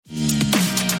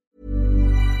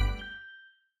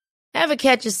Ever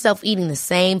catch yourself eating the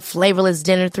same flavorless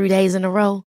dinner 3 days in a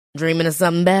row? Dreaming of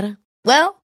something better?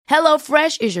 Well,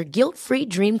 HelloFresh is your guilt-free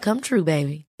dream come true,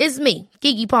 baby. It's me,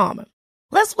 Keke Palmer.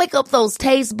 Let's wake up those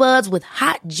taste buds with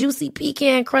hot, juicy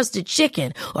pecan-crusted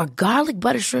chicken or garlic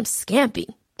butter shrimp scampi.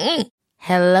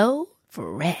 Hello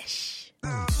Fresh.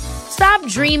 Stop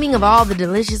dreaming of all the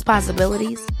delicious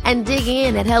possibilities and dig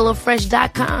in at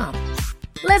HelloFresh.com.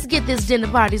 Let's get this dinner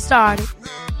party started.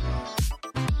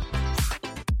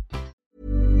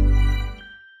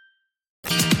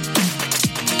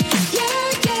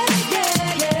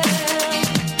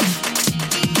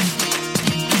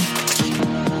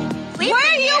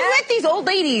 These old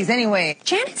ladies, anyway.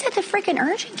 Janet's at the freaking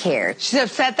urgent care. She's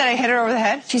upset that I hit her over the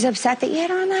head? She's upset that you hit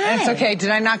her on the head. It's okay. Did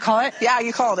I not call it? Yeah,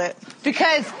 you called it.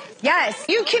 Because, yes,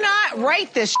 you cannot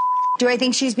write this. Do I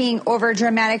think she's being over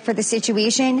dramatic for the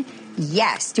situation?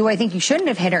 Yes. Do I think you shouldn't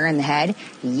have hit her in the head?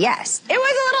 Yes. It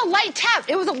was a little light tap.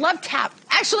 It was a love tap.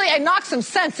 Actually, I knocked some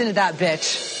sense into that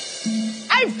bitch.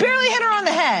 I barely hit her on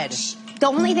the head. The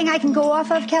only thing I can go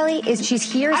off of, Kelly, is she's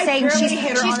here saying she's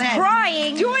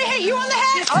crying. Do you want to hit you on the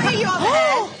head? I'll hit you on the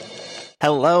head.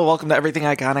 Hello, welcome to Everything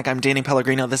Iconic. I'm Danny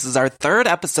Pellegrino. This is our third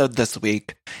episode this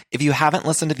week. If you haven't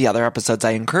listened to the other episodes,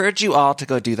 I encourage you all to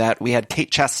go do that. We had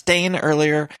Kate Chastain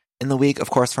earlier in the week,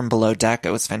 of course, from Below Deck.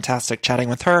 It was fantastic chatting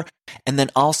with her. And then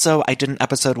also, I did an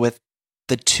episode with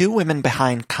the two women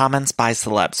behind Comments by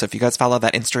Celebs. So if you guys follow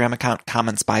that Instagram account,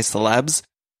 Comments by Celebs,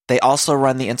 they also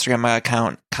run the Instagram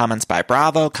account Comments by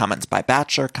Bravo, Comments by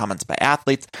Bachelor, Comments by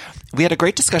Athletes. We had a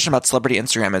great discussion about celebrity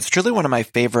Instagram. It's truly one of my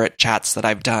favorite chats that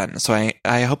I've done. So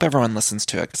I hope everyone listens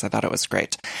to it because I thought it was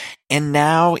great. And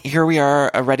now here we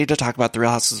are ready to talk about The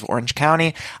Real Housewives of Orange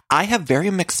County. I have very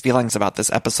mixed feelings about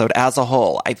this episode as a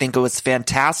whole. I think it was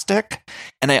fantastic.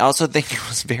 And I also think it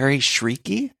was very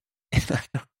shrieky. I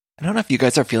don't know if you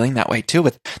guys are feeling that way too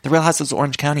with The Real Housewives of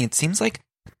Orange County. It seems like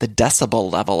the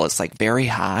decibel level is like very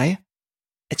high.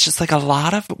 It's just like a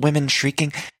lot of women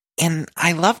shrieking. And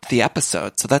I loved the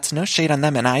episode, so that's no shade on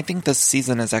them. And I think this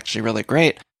season is actually really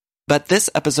great. But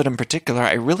this episode in particular,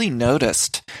 I really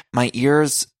noticed my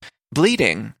ears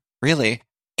bleeding, really.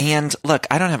 And look,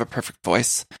 I don't have a perfect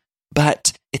voice,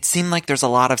 but it seemed like there's a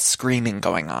lot of screaming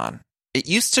going on. It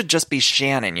used to just be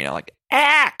Shannon, like,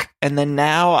 ack! And then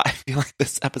now I feel like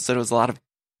this episode was a lot of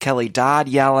Kelly Dodd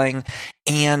yelling.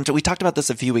 And we talked about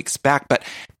this a few weeks back, but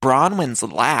Bronwyn's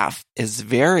laugh is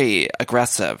very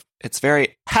aggressive. It's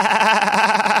very,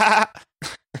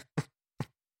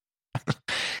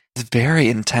 it's very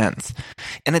intense.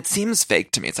 And it seems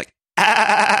fake to me. It's like,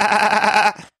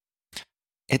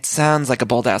 it sounds like a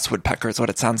bold-ass woodpecker is what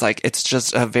it sounds like. It's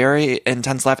just a very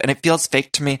intense laugh, and it feels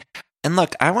fake to me. And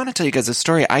look, I want to tell you guys a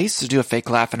story. I used to do a fake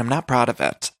laugh, and I'm not proud of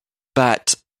it.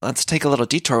 But let's take a little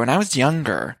detour. When I was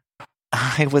younger,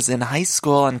 I was in high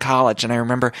school and college, and I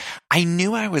remember I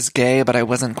knew I was gay, but I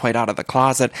wasn't quite out of the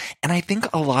closet. And I think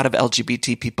a lot of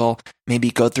LGBT people maybe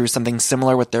go through something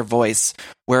similar with their voice,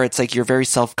 where it's like you're very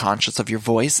self-conscious of your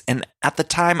voice. And at the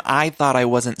time, I thought I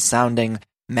wasn't sounding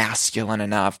masculine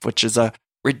enough, which is a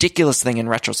ridiculous thing in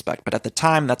retrospect. But at the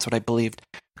time, that's what I believed.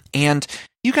 And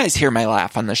you guys hear my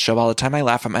laugh on this show all the time. I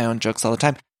laugh at my own jokes all the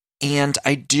time. And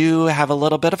I do have a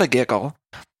little bit of a giggle.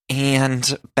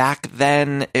 And back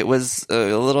then, it was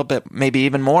a little bit, maybe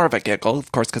even more of a giggle,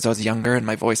 of course, because I was younger and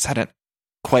my voice hadn't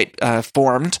quite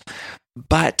formed.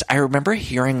 But I remember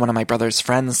hearing one of my brother's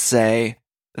friends say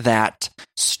that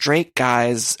straight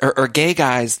guys, or gay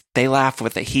guys, they laugh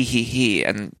with a he,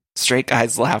 and straight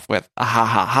guys laugh with a ha,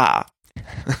 ha, ha.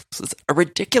 This is a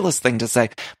ridiculous thing to say,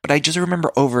 but I just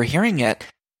remember overhearing it,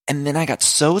 and then I got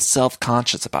so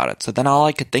self-conscious about it. So then all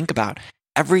I could think about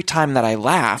every time that I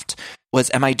laughed was,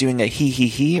 am I doing a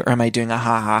he, or am I doing a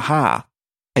ha, ha, ha?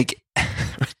 Like,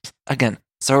 again,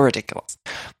 so ridiculous.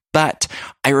 But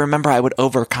I remember I would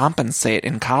overcompensate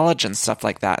in college and stuff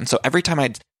like that. And so every time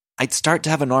I'd start to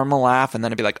have a normal laugh, and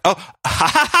then I'd be like, oh, ha,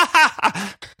 ha, ha,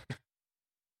 ha.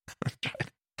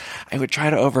 I would try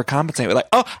to overcompensate with like,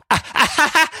 oh, ah, ah,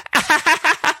 ah, ah,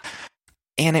 ah, ah.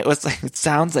 And it was like, it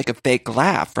sounds like a fake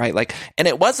laugh, right? Like, and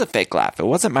it was a fake laugh. It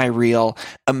wasn't my real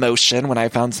emotion when I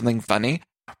found something funny.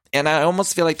 And I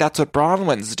almost feel like that's what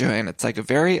Bronwyn's doing. It's like a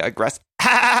very aggressive,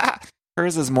 ah.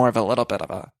 Hers is more of a little bit of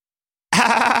a,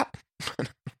 ah.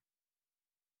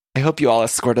 I hope you all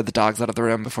escorted the dogs out of the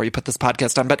room before you put this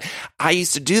podcast on. But I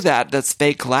used to do this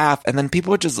fake laugh, and then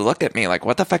people would just look at me like,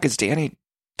 what the fuck is Danny,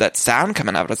 that sound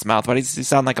coming out of his mouth? Why does he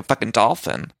sound like a fucking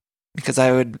dolphin? Because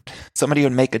somebody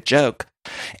would make a joke.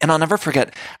 And I'll never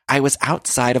forget, I was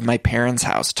outside of my parents'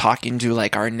 house talking to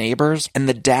like our neighbors, and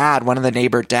one of the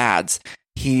neighbor dads,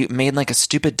 he made like a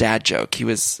stupid dad joke. He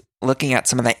was looking at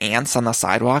some of the ants on the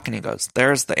sidewalk, and he goes,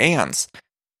 "There's the ants."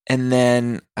 And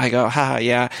then I go, "Haha,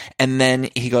 yeah." And then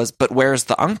he goes, "But where's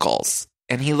the uncles?"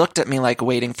 And he looked at me like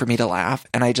waiting for me to laugh,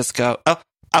 and I just go, "Oh,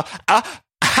 ha ha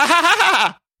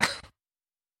ha."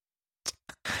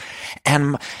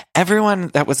 And everyone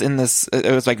that was in this,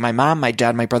 it was like my mom, my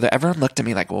dad, my brother, everyone looked at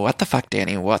me like, "Well, what the fuck,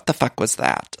 Danny? What the fuck was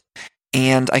that?"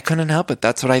 And I couldn't help it.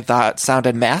 That's what I thought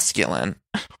sounded masculine.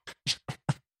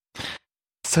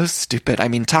 So stupid. I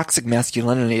mean, toxic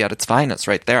masculinity at its finest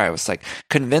right there. I was like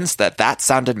convinced that that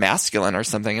sounded masculine or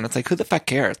something. And it's like, who the fuck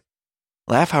cares?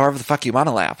 Laugh however the fuck you want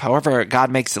to laugh. However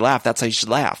God makes you laugh, that's how you should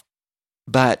laugh.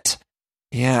 But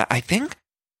yeah, I think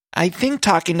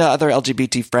talking to other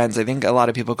LGBT friends, I think a lot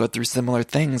of people go through similar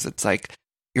things. It's like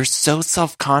you're so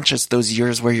self-conscious those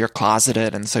years where you're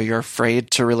closeted, and so you're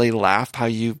afraid to really laugh how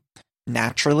you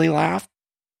naturally laugh.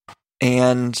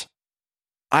 And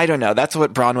I don't know. That's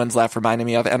what Bronwyn's laugh reminded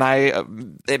me of.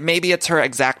 And maybe it's her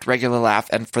exact regular laugh.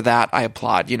 And for that, I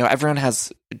applaud. You know, everyone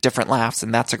has different laughs,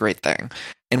 and that's a great thing.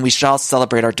 And we should all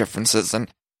celebrate our differences and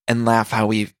laugh how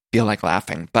we feel like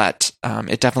laughing. But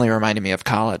it definitely reminded me of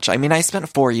college. I mean, I spent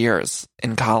 4 years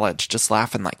in college just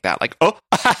laughing like that. Like, oh,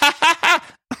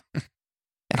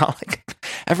 and I'll like,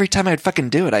 every time I'd fucking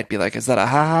do it, I'd be like, is that a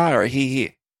ha-ha or a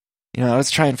hee-hee? You know, I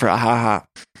was trying for a ha-ha.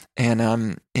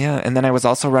 And yeah, and then I was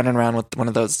also running around with one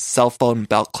of those cell phone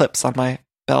belt clips on my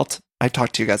belt. I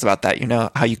talked to you guys about that. You know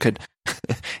how you could,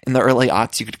 in the early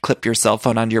aughts, you could clip your cell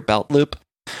phone onto your belt loop.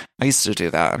 I used to do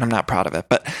that, and I'm not proud of it.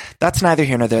 But that's neither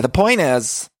here nor there. The point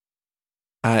is,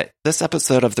 this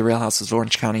episode of The Real Housewives of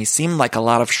Orange County seemed like a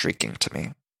lot of shrieking to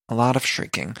me. A lot of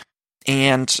shrieking.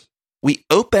 And we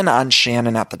open on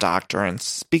Shannon at the doctor, and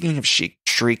speaking of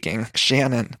shrieking,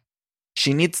 Shannon,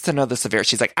 she needs to know the severity.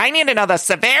 She's like, I need to know the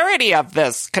severity of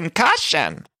this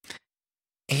concussion.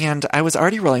 And I was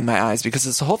already rolling my eyes because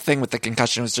this whole thing with the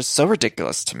concussion was just so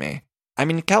ridiculous to me. I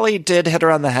mean, Kelly did hit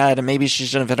her on the head, and maybe she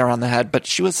shouldn't have hit her on the head, but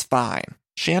she was fine.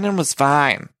 Shannon was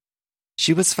fine.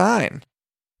 She was fine.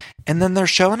 And then they're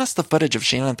showing us the footage of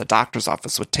Shannon at the doctor's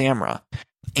office with Tamra.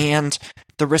 And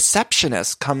the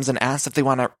receptionist comes and asks if they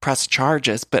want to press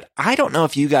charges. But I don't know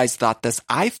if you guys thought this.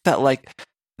 I felt like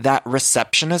that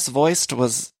receptionist voice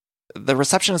was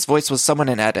someone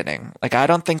in editing. Like, I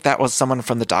don't think that was someone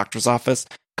from the doctor's office,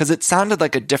 because it sounded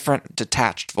like a different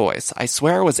detached voice. I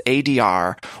swear it was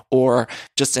ADR or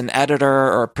just an editor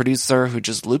or a producer who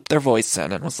just looped their voice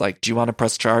in and was like, do you want to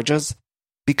press charges?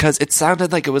 Because it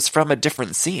sounded like it was from a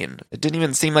different scene. It didn't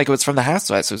even seem like it was from the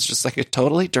Housewives. It was just like a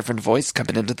totally different voice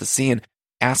coming into the scene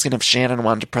asking if Shannon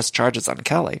wanted to press charges on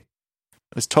Kelly.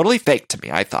 It was totally fake to me,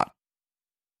 I thought.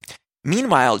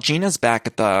 Meanwhile, Gina's back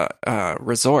at the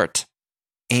resort,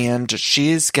 and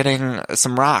she's getting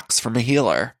some rocks from a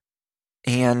healer.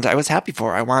 And I was happy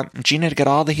for her. I want Gina to get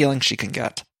all the healing she can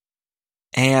get.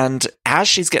 And as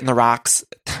she's getting the rocks,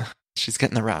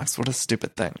 what a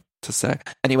stupid thing to say.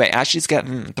 Anyway, as she's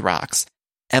getting the rocks,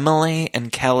 Emily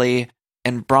and Kelly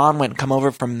and Bronwyn come over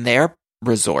from their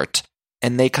resort,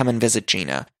 and they come and visit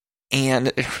Gina.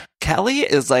 And Kelly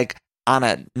is like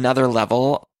on another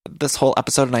level this whole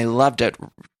episode, and I loved it.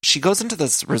 She goes into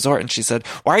this resort and she said,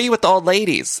 why are you with the old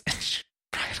ladies?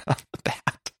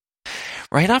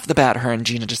 Right off the bat, her and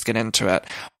Gina just get into it.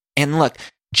 And look,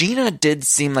 Gina did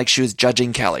seem like she was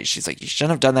judging Kelly. She's like, you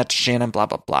shouldn't have done that to Shannon, blah,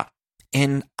 blah, blah.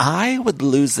 And I would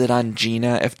lose it on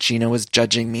Gina if Gina was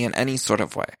judging me in any sort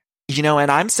of way. You know,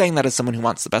 and I'm saying that as someone who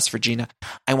wants the best for Gina.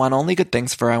 I want only good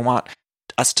things for her. I want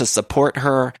us to support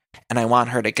her, and I want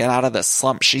her to get out of the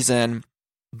slump she's in.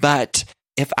 But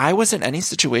if I was in any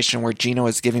situation where Gina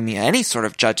was giving me any sort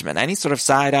of judgment, any sort of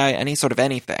side eye, any sort of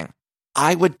anything,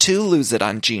 I would too lose it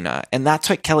on Gina. And that's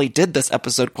what Kelly did this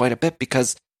episode quite a bit,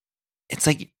 because it's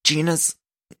like Gina's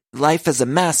life is a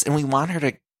mess and we want her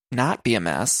to not be a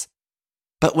mess.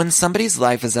 But when somebody's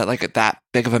life is like that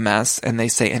big of a mess and they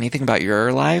say anything about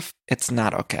your life, it's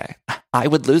not okay. I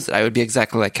would lose it. I would be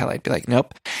exactly like Kelly. I'd be like,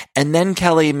 nope. And then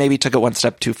Kelly maybe took it one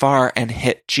step too far and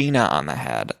hit Gina on the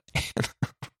head.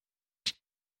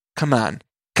 Come on.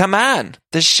 Come on.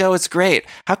 This show is great.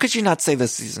 How could you not say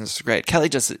this season is great? Kelly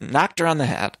just knocked her on the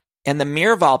head. And the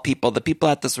Miraval people, the people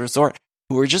at this resort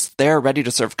who were just there ready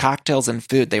to serve cocktails and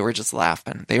food, they were just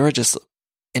laughing. They were just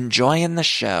enjoying the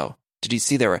show. Did you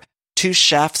see there were 2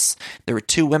 chefs, there were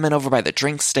 2 women over by the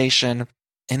drink station,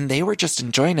 and they were just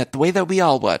enjoying it the way that we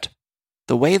all would.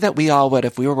 The way that we all would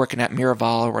if we were working at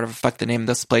Miraval or whatever the fuck the name of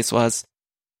this place was.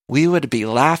 We would be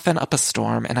laughing up a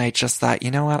storm, and I just thought, you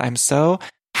know what, I'm so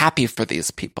happy for these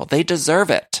people. They deserve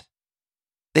it.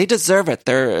 They deserve it.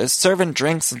 They're serving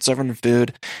drinks and serving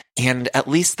food, and at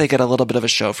least they get a little bit of a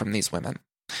show from these women.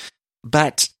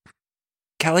 But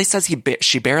Kelly says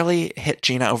she barely hit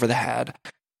Gina over the head.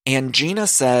 And Gina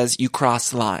says, you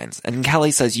cross lines. And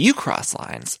Kelly says, you cross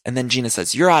lines. And then Gina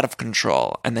says, you're out of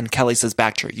control. And then Kelly says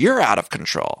back to her, you're out of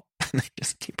control. And they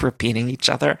just keep repeating each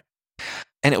other.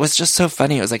 And it was just so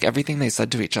funny. It was like everything they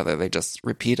said to each other, they just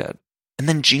repeated. And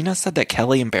then Gina said that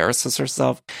Kelly embarrasses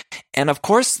herself. And of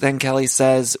course, then Kelly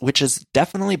says, which is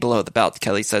definitely below the belt,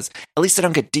 Kelly says, at least I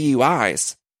don't get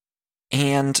DUIs.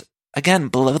 And again,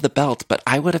 below the belt, but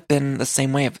I would have been the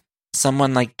same way if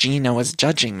someone like Gina was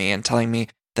judging me and telling me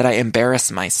that I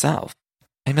embarrass myself.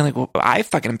 I'd be like, well, I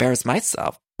fucking embarrass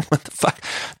myself. What the fuck?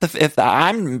 If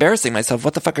I'm embarrassing myself,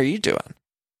 what the fuck are you doing?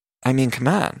 I mean, come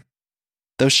on.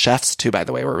 Those chefs, too, by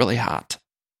the way, were really hot.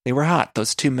 They were hot.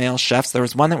 Those two male chefs. There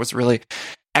was one that was really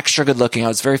extra good looking. I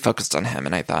was very focused on him,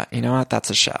 and I thought, you know what? That's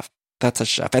a chef. That's a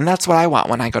chef. And that's what I want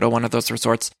when I go to one of those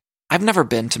resorts. I've never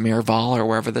been to Miraval or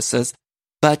wherever this is,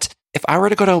 but if I were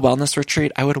to go to a wellness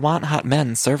retreat, I would want hot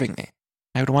men serving me.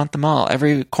 I would want them all.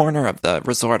 Every corner of the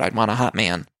resort, I'd want a hot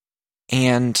man.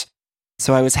 And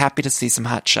so I was happy to see some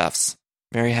hot chefs.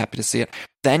 Very happy to see it.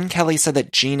 Then Kelly said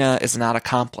that Gina is not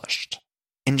accomplished.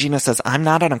 And Gina says, I'm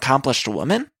not an accomplished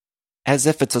woman? As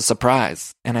if it's a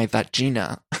surprise. And I thought,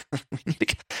 Gina,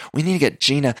 we need to get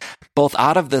Gina both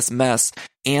out of this mess,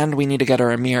 and we need to get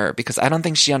her a mirror, because I don't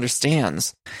think she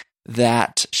understands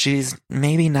that she's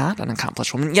maybe not an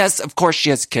accomplished woman. Yes, of course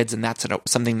she has kids, and that's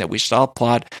something that we should all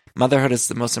applaud. Motherhood is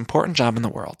the most important job in the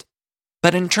world.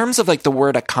 But in terms of like the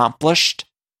word accomplished,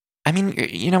 I mean,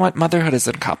 you know what? Motherhood is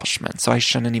an accomplishment, so I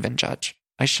shouldn't even judge.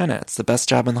 I shouldn't. It's the best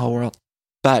job in the whole world.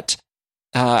 But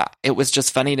it was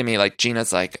just funny to me, like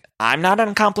Gina's like, I'm not an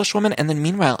accomplished woman. And then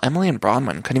meanwhile, Emily and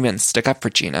Bronwyn couldn't even stick up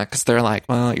for Gina because they're like,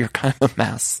 well, you're kind of a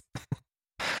mess.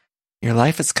 Your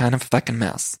life is kind of a fucking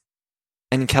mess.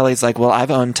 And Kelly's like, well, I've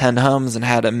owned 10 homes and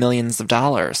had millions of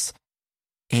dollars.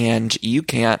 And you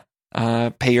can't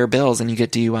pay your bills and you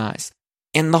get DUIs.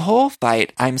 In the whole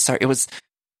fight, I'm sorry,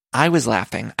 I was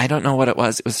laughing. I don't know what it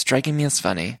was. It was striking me as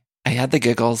funny. I had the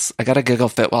giggles. I got a giggle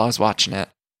fit while I was watching it.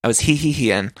 I was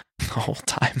hee-hee-heeing the whole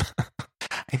time.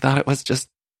 I thought it was just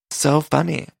so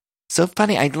funny. So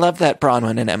funny. I love that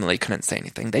Bronwyn and Emily couldn't say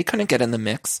anything. They couldn't get in the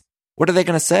mix. What are they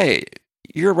going to say?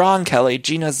 You're wrong, Kelly.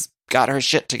 Gina's got her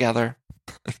shit together.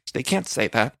 They can't say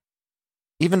that.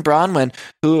 Even Bronwyn,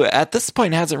 who at this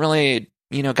point hasn't really,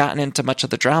 gotten into much of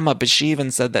the drama, but she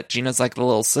even said that Gina's like the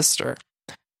little sister.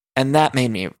 And that made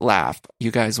me laugh,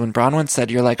 you guys. When Bronwyn said,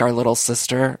 you're like our little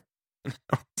sister.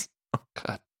 Oh,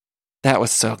 God. That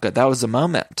was so good. That was a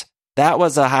moment. That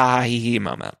was a ha-ha-hee-hee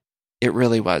moment. It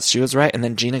really was. She was right. And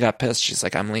then Gina got pissed. She's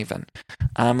like, I'm leaving.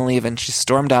 I'm leaving. She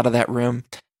stormed out of that room.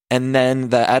 And then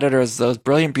the editors, those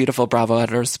brilliant, beautiful Bravo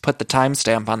editors, put the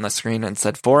timestamp on the screen and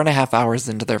said 4.5 hours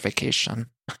into their vacation.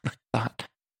 I thought,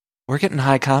 we're getting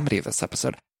high comedy this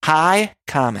episode. High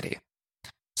comedy.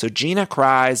 So Gina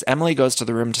cries. Emily goes to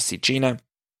the room to see Gina.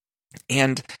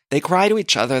 And they cry to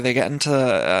each other. They get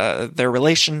into their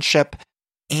relationship.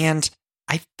 And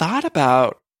I thought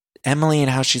about Emily and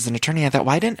how she's an attorney. I thought,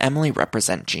 why didn't Emily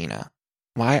represent Gina?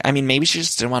 Why? I mean, maybe she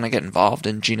just didn't want to get involved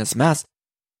in Gina's mess.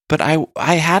 But I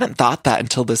hadn't thought that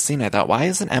until this scene. I thought, why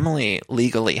isn't Emily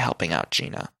legally helping out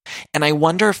Gina? And I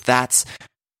wonder if that's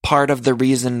part of the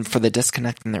reason for the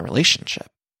disconnect in their relationship.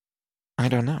 I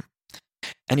don't know.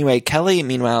 Anyway, Kelly,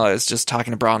 meanwhile, is just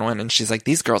talking to Bronwyn, and she's like,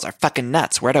 these girls are fucking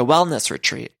nuts. We're at a wellness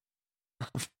retreat.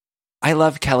 I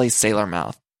love Kelly's sailor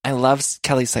mouth. I love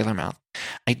Kelly's sailor mouth.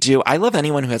 I do. I love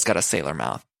anyone who has got a sailor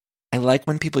mouth. I like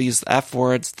when people use the F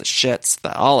words, the shits,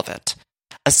 all of it.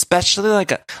 Especially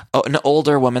like an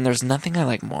older woman. There's nothing I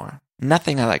like more.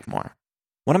 Nothing I like more.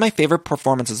 One of my favorite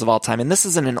performances of all time, and this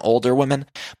isn't an older woman,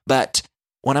 but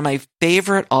one of my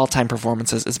favorite all-time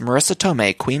performances is Marissa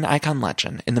Tomei, Queen Icon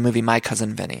Legend, in the movie My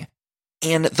Cousin Vinny.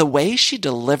 And the way she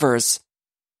delivers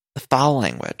the foul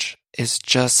language is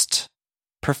just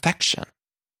perfection.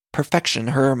 Perfection.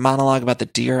 Her monologue about the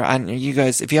deer. You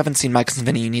guys, if you haven't seen My Cousin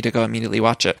Vinny, you need to go immediately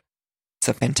watch it. It's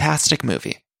a fantastic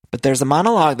movie. But there's a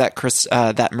monologue that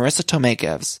that Marissa Tomei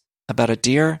gives about a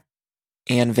deer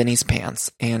and Vinny's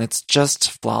pants, and it's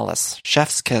just flawless.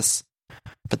 Chef's kiss.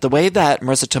 But the way that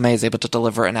Marissa Tomei is able to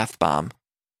deliver an F-bomb,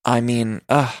 I mean,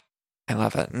 I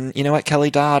love it. And you know what, Kelly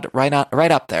Dodd, right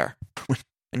up there.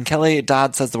 When Kelly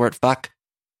Dodd says the word fuck,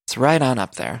 it's right on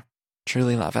up there.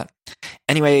 Truly love it.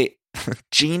 Anyway,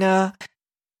 Gina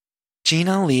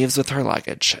leaves with her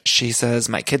luggage. She says,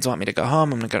 my kids want me to go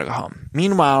home. I'm going to go home.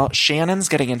 Meanwhile, Shannon's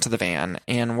getting into the van,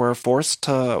 and we're forced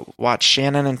to watch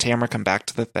Shannon and Tamara come back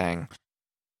to the thing.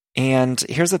 And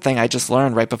here's the thing. I just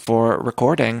learned right before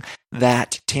recording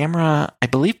that Tamara, I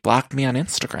believe, blocked me on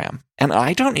Instagram. And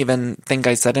I don't even think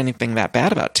I said anything that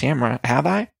bad about Tamara. Have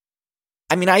I?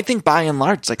 I mean, I think by and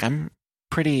large, like, I'm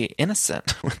pretty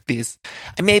innocent with these.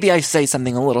 Maybe I say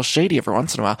something a little shady every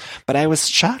once in a while, but I was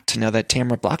shocked to know that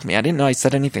Tamra blocked me. I didn't know I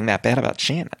said anything that bad about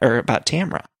Shannon or about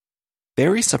Tamra.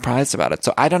 Very surprised about it.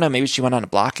 So I don't know, maybe she went on a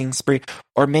blocking spree,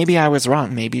 or maybe I was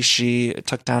wrong. Maybe she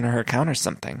took down her account or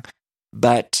something.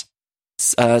 But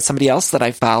somebody else that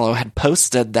I follow had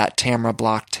posted that Tamra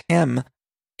blocked him,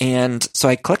 and so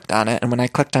I clicked on it, and when I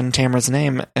clicked on Tamra's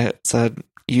name, it said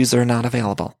user not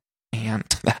available. And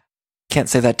can't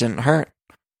say that didn't hurt.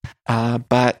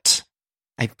 But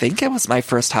I think it was my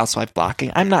first housewife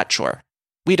blocking. I'm not sure.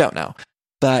 We don't know.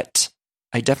 But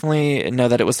I definitely know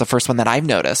that it was the first one that I've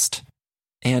noticed.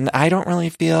 And I don't really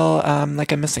feel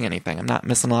like I'm missing anything. I'm not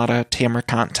missing a lot of Tamra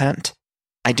content.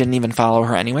 I didn't even follow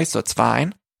her anyway, so it's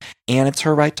fine. And it's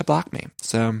her right to block me.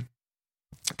 So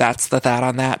that's the thought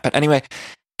on that. But anyway,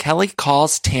 Kelly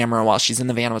calls Tamra while she's in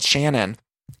the van with Shannon.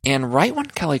 And right when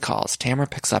Kelly calls, Tamra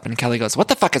picks up and Kelly goes, "What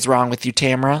the fuck is wrong with you,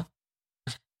 Tamra?"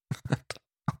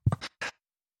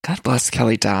 God bless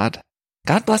Kelly Dodd.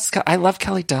 God bless. I love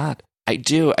Kelly Dodd. I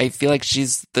do. I feel like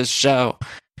she's the show.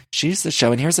 She's the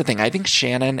show. And here's the thing. I think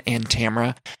Shannon and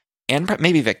Tamra, and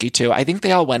maybe Vicky too, I think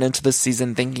they all went into this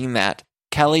season thinking that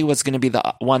Kelly was going to be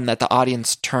the one that the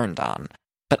audience turned on.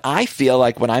 But I feel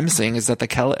like what I'm seeing is that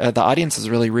the audience is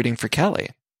really rooting for Kelly.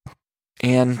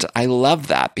 And I love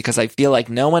that because I feel like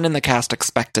no one in the cast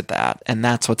expected that. And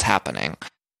that's what's happening.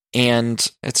 And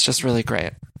it's just really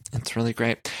great. It's really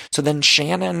great. So then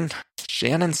Shannon's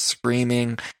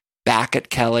screaming back at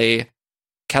Kelly.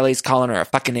 Kelly's calling her a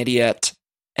fucking idiot.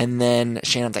 And then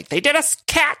Shannon's like, "They did a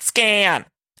CAT scan!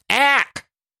 Ack!"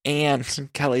 And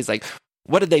Kelly's like,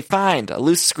 "What did they find? A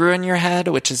loose screw in your head?"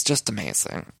 Which is just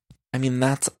amazing. I mean,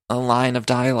 that's a line of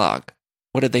dialogue.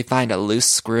 What did they find? A loose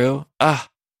screw? Ugh.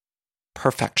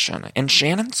 Perfection. And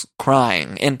Shannon's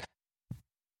crying. And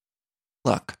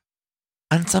look,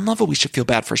 on some level, we should feel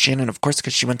bad for Shannon, of course,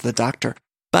 because she went to the doctor.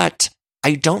 But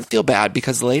I don't feel bad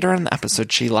because later in the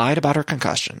episode, she lied about her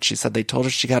concussion. She said they told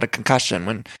her she got a concussion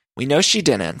when we know she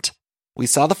didn't. We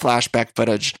saw the flashback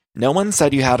footage. No one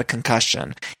said you had a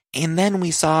concussion. And then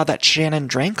we saw that Shannon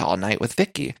drank all night with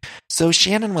Vicky. So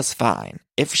Shannon was fine.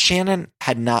 If Shannon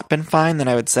had not been fine, then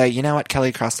I would say, you know what,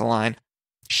 Kelly crossed the line.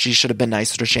 She should have been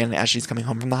nicer to Shannon as she's coming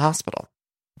home from the hospital.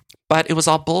 But it was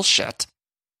all bullshit.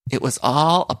 It was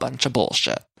all a bunch of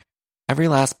bullshit. Every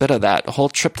last bit of that whole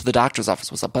trip to the doctor's office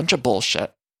was a bunch of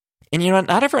bullshit. And you know what?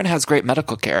 Not everyone has great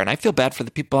medical care, and I feel bad for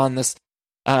the people on this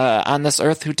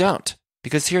earth who don't.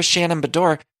 Because here's Shannon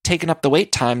Beador taking up the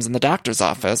wait times in the doctor's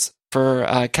office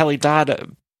for Kelly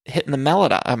Dodd hitting the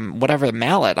mallet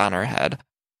on her head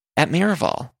at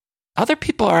Miraval. Other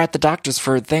people are at the doctor's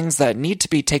for things that need to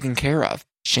be taken care of.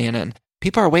 Shannon,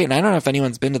 people are waiting. I don't know if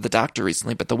anyone's been to the doctor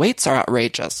recently, but the waits are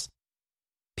outrageous.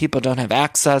 People don't have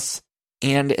access,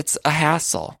 and it's a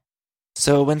hassle.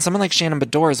 So when someone like Shannon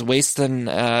Beador is wasting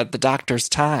the doctor's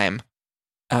time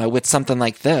with something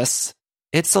like this,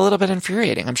 it's a little bit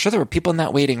infuriating. I'm sure there were people in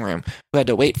that waiting room who had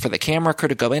to wait for the camera crew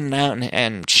to go in and out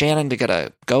and Shannon to get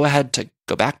a go-ahead to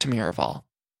go back to Miraval.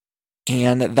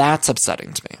 And that's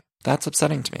upsetting to me. That's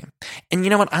upsetting to me. And you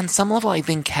know what? On some level, I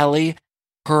think Kelly,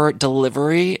 her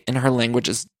delivery in her language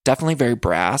is definitely very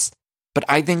brass. But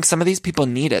I think some of these people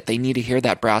need it. They need to hear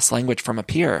that brass language from a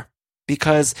peer.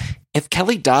 Because if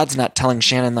Kelly Dodd's not telling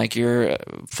Shannon, like, you're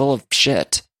full of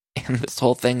shit and this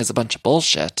whole thing is a bunch of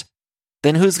bullshit,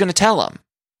 then who's going to tell him?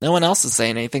 No one else is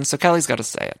saying anything, so Kelly's got to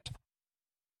say it.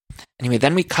 Anyway,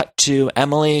 then we cut to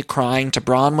Emily crying to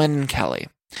Bronwyn and Kelly.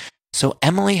 So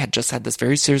Emily had just had this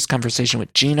very serious conversation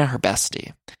with Gina, her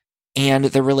bestie, and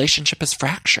their relationship is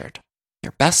fractured.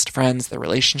 They're best friends, their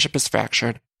relationship is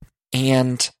fractured,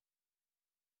 and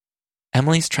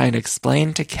Emily's trying to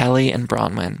explain to Kelly and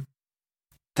Bronwyn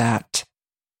that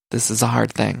this is a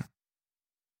hard thing.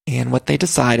 And what they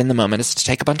decide in the moment is to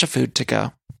take a bunch of food to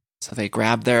go. So they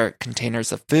grab their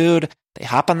containers of food, they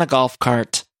hop on the golf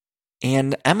cart,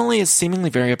 and Emily is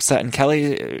seemingly very upset, and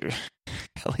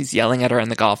Kelly's yelling at her in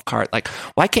the golf cart, like,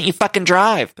 "Why can't you fucking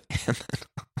drive?"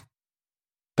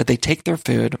 But they take their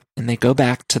food, and they go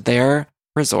back to their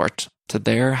resort, to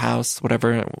their house,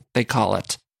 whatever they call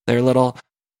it, their little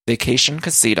vacation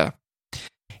casita.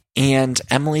 And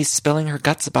Emily's spilling her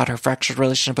guts about her fractured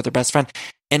relationship with her best friend.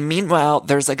 And meanwhile,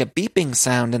 there's like a beeping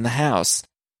sound in the house.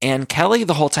 And Kelly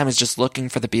the whole time is just looking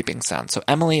for the beeping sound. So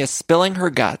Emily is spilling her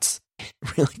guts,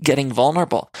 really getting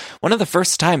vulnerable. One of the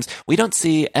first times, we don't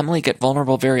see Emily get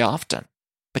vulnerable very often,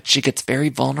 but she gets very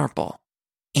vulnerable.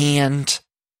 And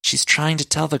she's trying to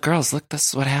tell the girls, look, this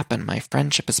is what happened. My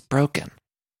friendship is broken.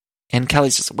 And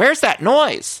Kelly's just, where's that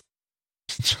noise?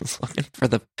 Just looking for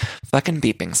the fucking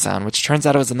beeping sound, which turns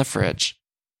out it was in the fridge.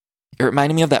 It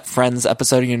reminded me of that Friends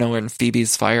episode, when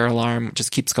Phoebe's fire alarm just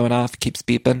keeps going off, keeps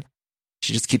beeping.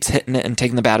 She just keeps hitting it and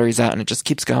taking the batteries out, and it just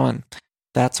keeps going.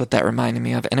 That's what that reminded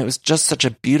me of. And it was just such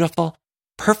a beautiful,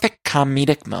 perfect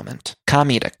comedic moment.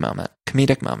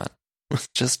 It was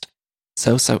just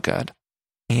so, so good.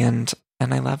 And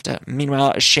I loved it.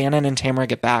 Meanwhile, Shannon and Tamara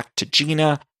get back to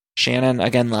Gina. Shannon,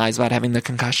 again, lies about having the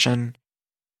concussion.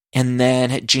 And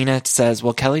then Gina says,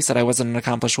 well, Kelly said I wasn't an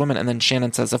accomplished woman. And then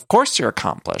Shannon says, of course you're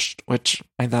accomplished, which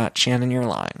I thought, Shannon, you're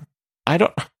lying.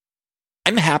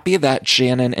 I'm happy that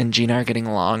Shannon and Gina are getting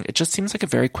along. It just seems like a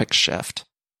very quick shift,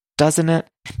 doesn't it?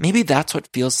 Maybe that's what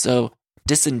feels so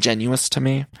disingenuous to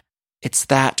me. It's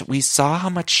that we saw how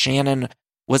much Shannon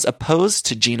was opposed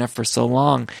to Gina for so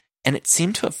long, and it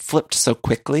seemed to have flipped so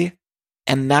quickly.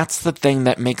 And that's the thing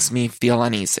that makes me feel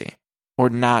uneasy or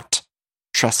not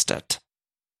trust it.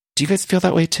 Do you guys feel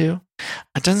that way too?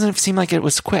 It doesn't seem like it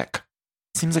was quick.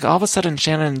 It seems like all of a sudden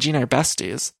Shannon and Gina are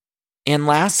besties. And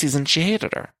last season she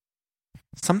hated her.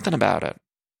 Something about it.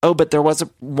 Oh, but there was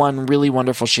one really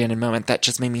wonderful Shannon moment that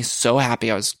just made me so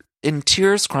happy. I was in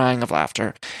tears crying of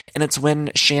laughter. And it's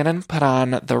when Shannon put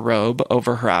on the robe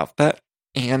over her outfit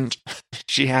and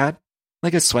she had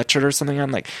like a sweatshirt or something on.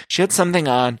 Like she had something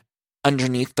on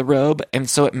underneath the robe. And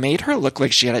so it made her look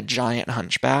like she had a giant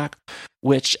hunchback,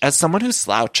 which as someone who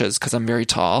slouches, because I'm very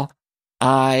tall,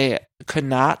 I could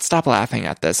not stop laughing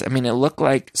at this. I mean, it looked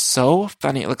like so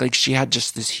funny. It looked like she had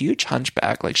just this huge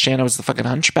hunchback. Like Shannon was the fucking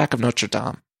hunchback of Notre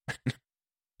Dame.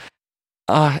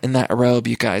 In that robe,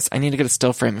 you guys. I need to get a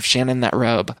still frame of Shannon in that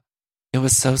robe. It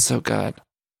was so, so good.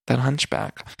 That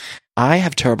hunchback. I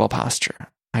have terrible posture.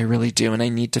 I really do, and I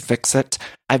need to fix it.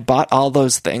 I bought all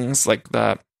those things, like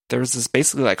there's this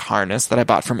basically like harness that I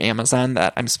bought from Amazon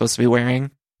that I'm supposed to be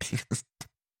wearing. It's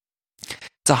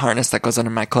a harness that goes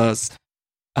under my clothes.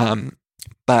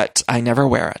 But I never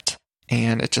wear it,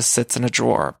 and it just sits in a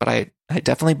drawer. But I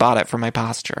definitely bought it for my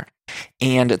posture,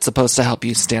 and it's supposed to help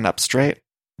you stand up straight.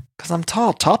 Because I'm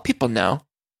tall. Tall people know.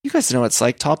 You guys know what it's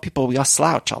like. Tall people, we all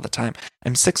slouch all the time.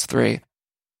 I'm 6'3",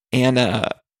 and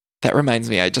that reminds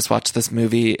me, I just watched this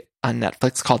movie on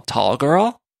Netflix called Tall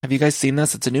Girl. Have you guys seen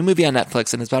this? It's a new movie on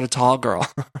Netflix, and it's about a tall girl.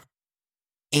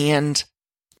 And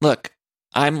look,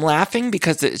 I'm laughing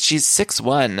because she's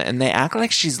 6'1", and they act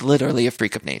like she's literally a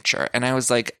freak of nature. And I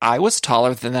was like, I was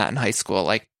taller than that in high school.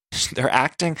 Like, they're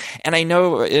acting, and I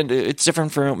know it's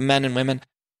different for men and women,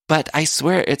 but I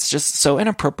swear it's just so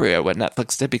inappropriate what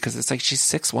Netflix did, because it's like she's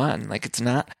 6'1". Like, it's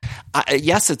not,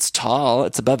 yes, it's tall,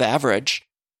 it's above average,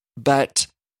 but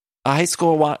a high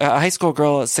school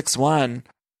girl at 6'1"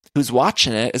 who's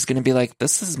watching it is going to be like,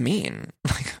 this is mean.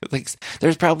 Like,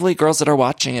 there's probably girls that are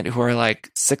watching it who are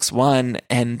like 6'1",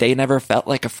 and they never felt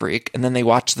like a freak, and then they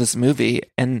watch this movie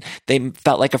and they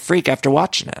felt like a freak after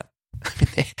watching it. I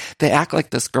mean, they act like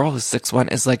this girl who's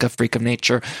 6'1" is like a freak of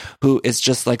nature who is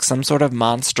just like some sort of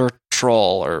monster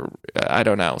troll, or I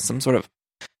don't know, some sort of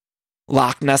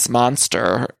Loch Ness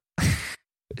monster.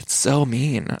 It's so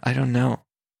mean. I don't know.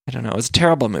 It was a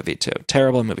terrible movie too.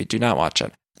 Terrible movie. Do not watch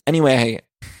it. Anyway,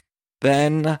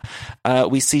 then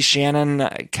we see Shannon,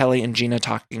 Kelly, and Gina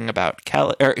talking about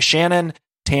Kelly, or Shannon,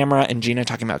 Tamara, and Gina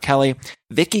talking about Kelly.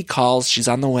 Vicky calls. She's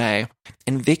on the way.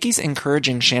 And Vicky's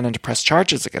encouraging Shannon to press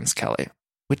charges against Kelly,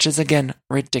 which is, again,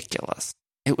 ridiculous.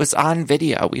 It was on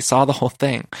video. We saw the whole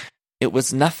thing. It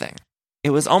was nothing.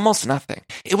 It was almost nothing.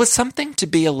 It was something to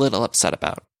be a little upset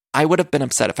about. I would have been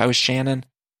upset if I was Shannon.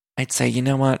 I'd say, you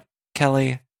know what,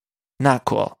 Kelly, not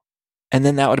cool. And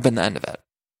then that would have been the end of it.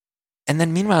 And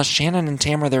then meanwhile, Shannon and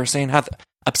Tamara, they were saying how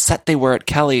upset they were at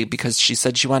Kelly because she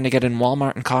said she wanted to get in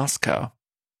Walmart and Costco.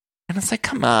 And it's like,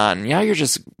 come on, now you're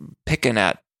just picking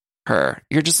at her.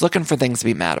 You're just looking for things to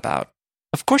be mad about.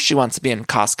 Of course she wants to be in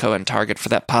Costco and Target for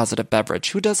that positive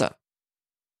beverage. Who doesn't?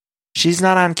 She's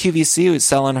not on QVC who's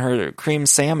selling her cream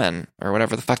salmon or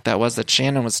whatever the fuck that was that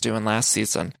Shannon was doing last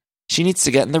season. She needs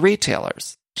to get in the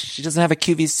retailers. She doesn't have a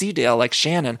QVC deal like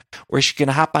Shannon where she can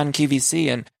hop on QVC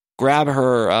and grab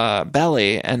her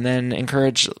belly and then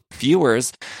encourage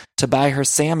viewers to buy her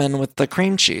salmon with the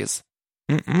cream cheese.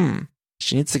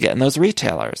 She needs to get in those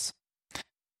retailers.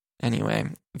 Anyway,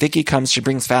 Vicky comes, she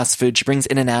brings fast food, she brings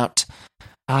In-N-Out.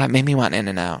 It made me want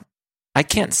In-N-Out. I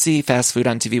can't see fast food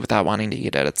on TV without wanting to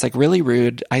eat it. It's like really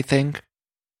rude, I think,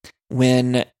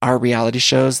 when our reality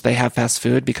shows, they have fast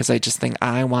food, because I just think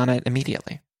I want it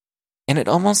immediately. And it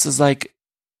almost is like,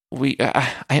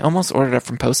 I almost ordered it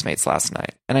from Postmates last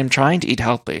night, and I'm trying to eat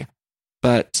healthy,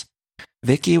 but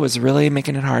Vicky was really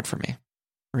making it hard for me.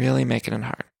 Really making it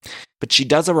hard. But she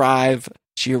does arrive.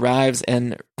 She arrives,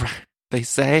 and they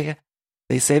say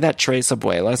that Tres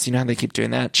Abuelas, you know how they keep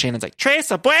doing that? Shannon's like, Tres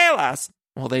Abuelas!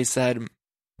 Well, they said,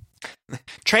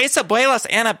 Tres abuelas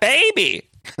and a baby.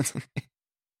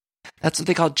 That's what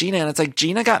they call Gina. And it's like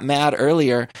Gina got mad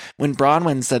earlier when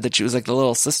Bronwyn said that she was like the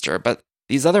little sister, but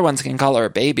these other ones can call her a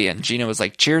baby. And Gina was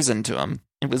like cheersing to him.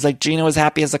 It was like Gina was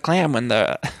happy as a clam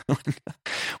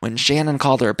when Shannon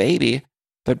called her a baby,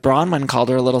 but Bronwyn called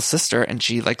her a little sister, and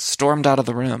she like stormed out of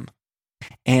the room.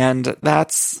 And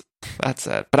that's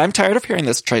it. But I'm tired of hearing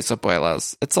this Tres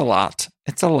Abuelas. It's a lot.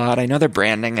 It's a lot. I know they're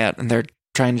branding it, and they're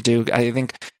trying to do, I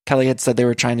think Kelly had said they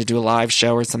were trying to do a live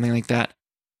show or something like that.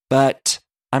 But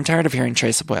I'm tired of hearing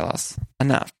Tres Abuelas.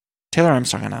 Enough. Taylor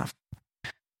Armstrong, enough.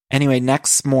 Anyway,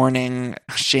 next morning,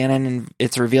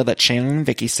 it's revealed that Shannon and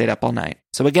Vicky stayed up all night.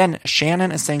 So again,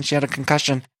 Shannon is saying she had a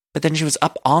concussion, but then she was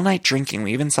up all night drinking.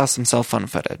 We even saw some cell phone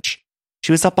footage.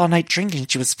 She was up all night drinking.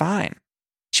 She was fine.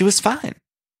 She was fine.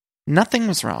 Nothing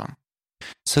was wrong.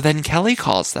 So then Kelly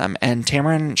calls them, and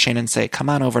Tamara and Shannon say, come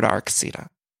on over to Arcata.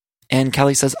 And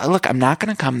Kelly says, oh, look, I'm not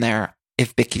going to come there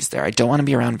if Vicky's there. I don't want to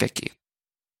be around Vicky.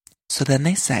 So then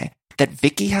they say that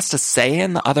Vicky has to stay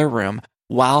in the other room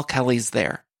while Kelly's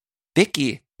there.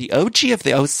 Vicky, the OG of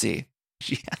the OC,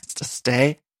 she has to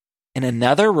stay in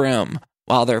another room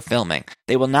while they're filming.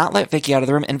 They will not let Vicky out of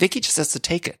the room, and Vicky just has to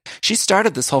take it. She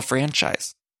started this whole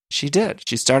franchise. She did.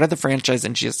 She started the franchise,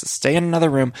 and she has to stay in another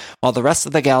room while the rest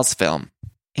of the gals film.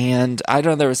 And I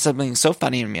don't know, there was something so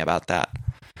funny to me about that.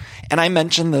 And I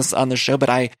mentioned this on the show, but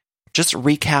I just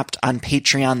recapped on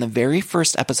Patreon the very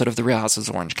first episode of The Real Housewives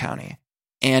of Orange County.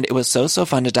 And it was so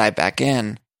fun to dive back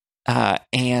in.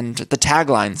 And the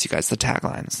taglines, you guys, the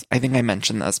taglines. I think I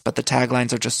mentioned this, but the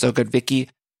taglines are just so good. Vicky,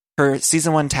 her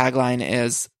season 1 tagline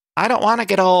is, I don't want to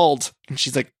get old. And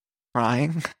she's like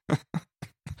crying.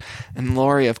 And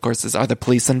Lori, of course, is, are the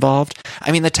police involved?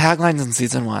 I mean, the taglines in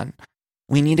season 1,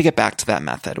 we need to get back to that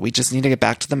method. We just need to get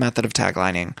back to the method of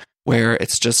taglining where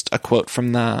it's just a quote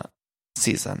from the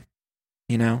season.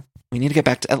 You know, we need to get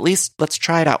back to, at least let's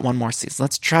try it out one more season.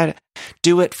 Let's try to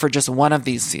do it for just one of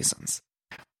these seasons.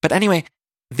 But anyway,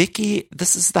 Vicky,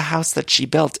 this is the house that she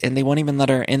built, and they won't even let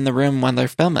her in the room when they're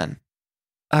filming.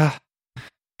 How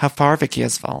far Vicky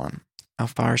has fallen. How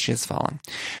far she has fallen.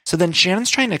 So then Shannon's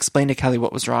trying to explain to Kelly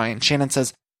what was wrong, and Shannon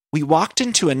says, we walked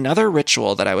into another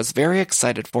ritual that I was very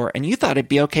excited for, and you thought it'd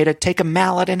be okay to take a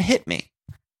mallet and hit me.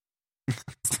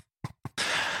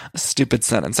 A stupid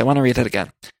sentence. I want to read it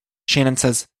again. Shannon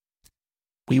says,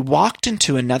 we walked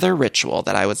into another ritual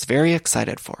that I was very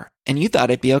excited for, and you thought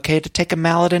it'd be okay to take a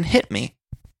mallet and hit me.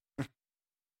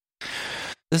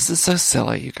 This is so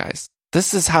silly, you guys.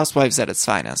 This is Housewives at its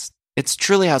finest. It's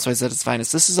truly Housewives at its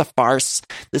finest. This is a farce.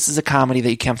 This is a comedy that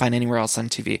you can't find anywhere else on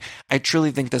TV. I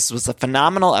truly think this was a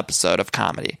phenomenal episode of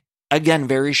comedy. Again,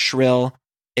 very shrill.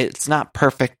 It's not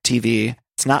perfect TV.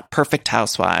 It's not perfect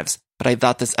Housewives, but I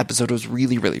thought this episode was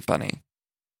really, really funny.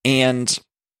 And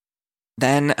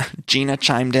then Gina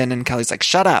chimed in, and Kelly's like,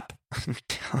 shut up.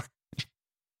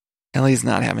 Kelly's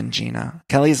not having Gina.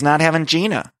 Kelly's not having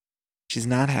Gina. She's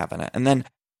not having it. And then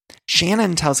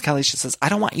Shannon tells Kelly, she says, I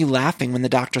don't want you laughing when the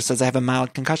doctor says I have a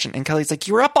mild concussion. And Kelly's like,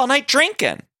 you were up all night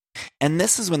drinking. And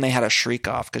this is when they had a shriek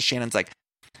off, because Shannon's like,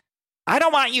 I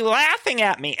don't want you laughing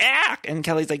at me. And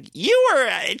Kelly's like, you were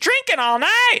drinking all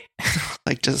night.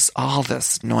 Like, just all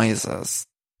this noises.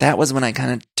 That was when I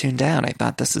kind of tuned out. I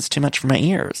thought, this is too much for my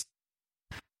ears.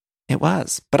 It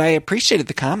was. But I appreciated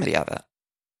the comedy of it.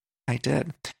 I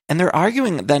did. And they're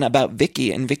arguing then about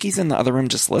Vicky, and Vicky's in the other room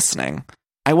just listening.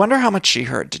 I wonder how much she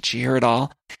heard. Did she hear it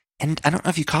all? And I don't know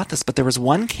if you caught this, but there was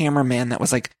one cameraman that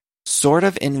was like sort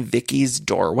of in Vicky's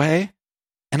doorway.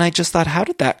 And I just thought, how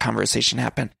did that conversation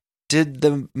happen? Did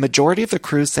the majority of the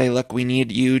crew say, look, we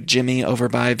need you, Jimmy, over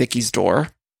by Vicky's door,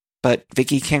 but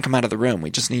Vicky can't come out of the room. We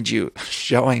just need you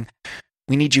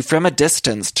we need you from a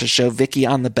distance to show Vicky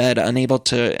on the bed, unable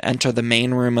to enter the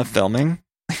main room of filming.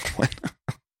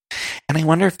 And I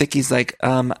wonder if Vicky's like,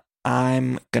 I'm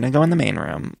going to go in the main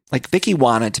room. Like, Vicky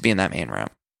wanted to be in that main room.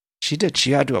 She did.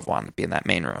 She had to have wanted to be in that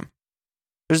main room.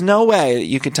 There's no way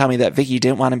you can tell me that Vicky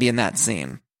didn't want to be in that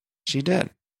scene. She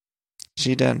did.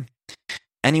 She did.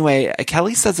 Anyway,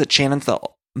 Kelly says that Shannon's the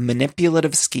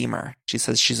manipulative schemer. She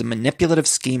says she's a manipulative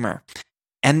schemer.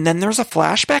 And then there's a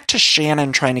flashback to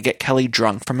Shannon trying to get Kelly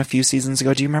drunk from a few seasons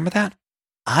ago. Do you remember that?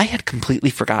 I had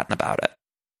completely forgotten about it.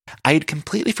 I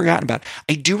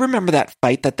do remember that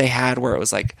fight that they had where it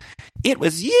was like, it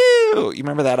was you. You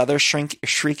remember that other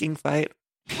shrieking fight?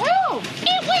 Who?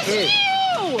 It was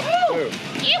you. Who?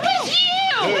 It was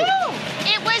you. Who?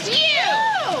 It was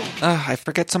you. I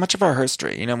forget so much of our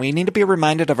history. You know, we need to be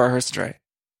reminded of our history.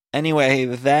 Anyway,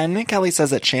 then Kelly says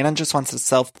that Shannon just wants to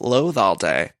self-loathe all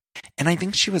day. And I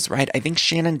think she was right. I think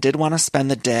Shannon did want to spend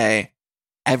the day,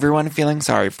 everyone feeling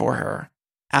sorry for her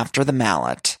after the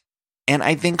mallet. And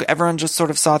I think everyone just sort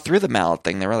of saw through the mallet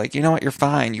thing. They were like, you know what, you're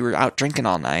fine. You were out drinking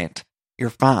all night. You're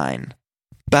fine.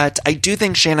 But I do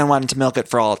think Shannon wanted to milk it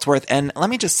for all it's worth. And let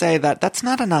me just say that that's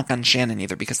not a knock on Shannon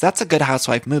either, because that's a good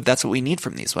housewife move. That's what we need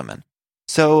from these women.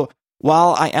 So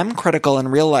while I am critical in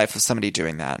real life of somebody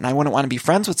doing that, and I wouldn't want to be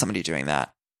friends with somebody doing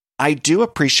that, I do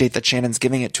appreciate that Shannon's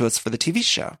giving it to us for the TV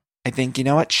show. I think, you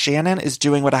know what? Shannon is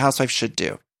doing what a housewife should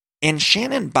do. And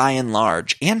Shannon, by and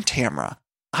large, and Tamra,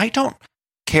 I don't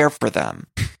care for them.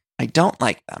 I don't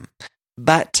like them.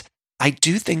 But I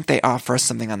do think they offer us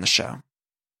something on the show.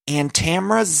 And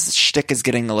Tamra's shtick is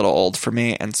getting a little old for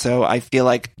me. And so I feel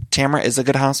like Tamra is a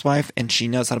good housewife and she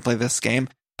knows how to play this game.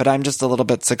 But I'm just a little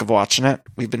bit sick of watching it.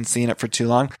 We've been seeing it for too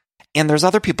long. And there's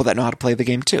other people that know how to play the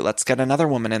game too. Let's get another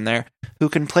woman in there who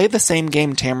can play the same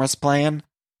game Tamra's playing,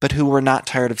 but who we're not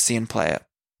tired of seeing play it.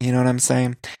 You know what I'm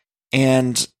saying?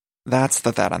 And that's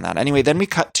the that on that. Anyway, then we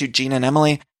cut to Gina and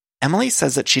Emily. Emily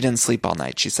says that she didn't sleep all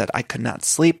night. She said, I could not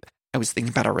sleep. I was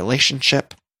thinking about our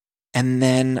relationship. And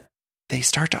then they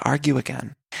start to argue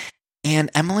again. And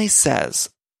Emily says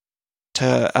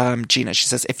to Gina, she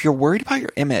says, if you're worried about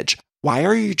your image, why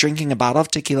are you drinking a bottle of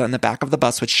tequila in the back of the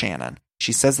bus with Shannon?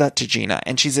 She says that to Gina.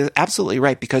 And she's absolutely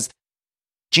right, because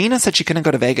Gina said she couldn't go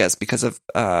to Vegas because of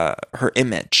her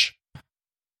image.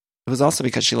 It was also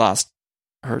because she lost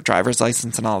her driver's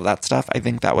license and all of that stuff. I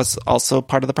think that was also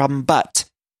part of the problem. But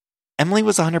Emily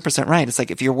was 100% right. It's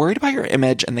like, if you're worried about your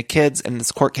image and the kids and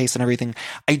this court case and everything,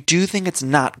 I do think it's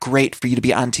not great for you to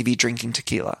be on TV drinking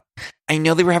tequila. I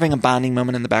know they were having a bonding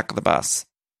moment in the back of the bus,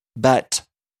 but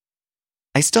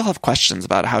I still have questions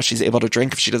about how she's able to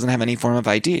drink if she doesn't have any form of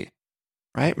ID,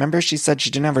 right? Remember she said she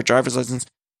didn't have her driver's license,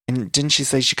 and didn't she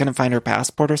say she couldn't find her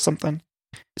passport or something?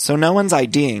 So no one's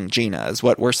IDing Gina is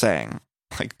what we're saying.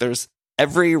 Like, there's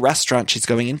every restaurant she's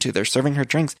going into, they're serving her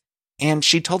drinks. And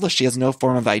she told us she has no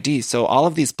form of ID. So all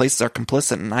of these places are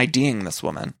complicit in IDing this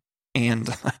woman. And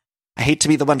I hate to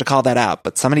be the one to call that out,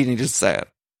 but somebody needed to say it.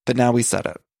 But now we said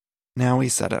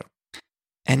it.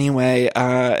 Anyway,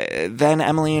 then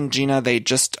Emily and Gina, they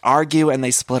just argue and they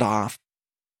split off.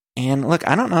 And look,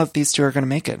 I don't know if these two are going to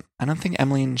make it. I don't think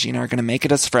Emily and Gina are going to make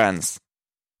it as friends.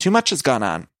 Too much has gone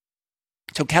on.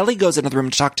 So Kelly goes into the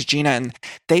room to talk to Gina, and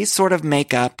they sort of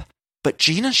make up. But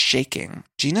Gina's shaking,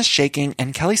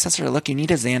 and Kelly says to her, look, you need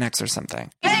a Xanax or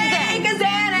something. Take a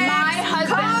Xanax. My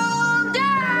husband. Calm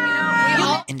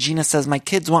down. And Gina says, my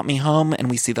kids want me home, and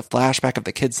we see the flashback of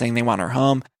the kids saying they want her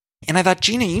home. And I thought,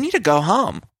 Gina, you need to go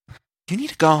home.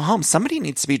 Somebody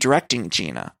needs to be directing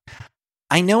Gina.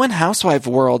 I know in housewife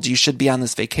world you should be on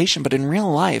this vacation, but in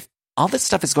real life, all this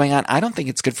stuff is going on. I don't think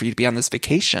it's good for you to be on this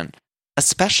vacation,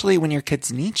 especially when your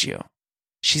kids need you.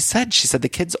 She said, the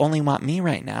kids only want me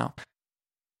right now.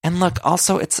 And look,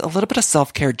 also, it's a little bit of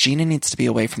self-care. Gina needs to be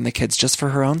away from the kids just for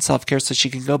her own self-care so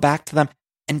she can go back to them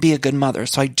and be a good mother.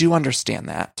 So I do understand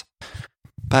that.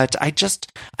 But I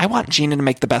want Gina to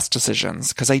make the best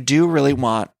decisions, because I do really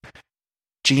want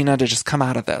Gina to just come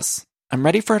out of this. I'm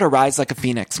ready for her to rise like a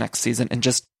phoenix next season and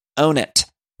just own it.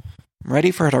 I'm ready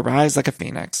for her to rise like a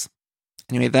phoenix.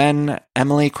 Anyway, then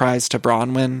Emily cries to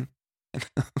Bronwyn.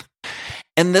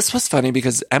 And this was funny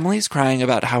because Emily's crying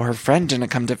about how her friend didn't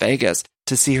come to Vegas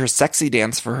to see her sexy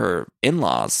dance for her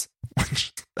in-laws.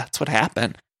 That's what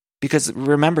happened. Because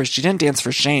remember, she didn't dance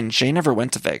for Shane. Shane never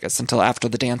went to Vegas until after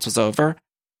the dance was over.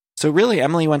 So really,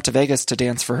 Emily went to Vegas to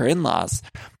dance for her in-laws.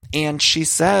 And she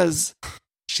said,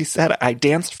 I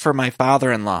danced for my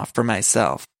father-in-law, for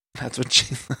myself. That's what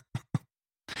she said.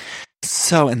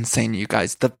 So insane, you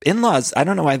guys. The in-laws, I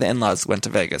don't know why the in-laws went to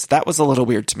Vegas. That was a little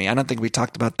weird to me. I don't think we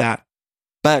talked about that.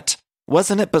 But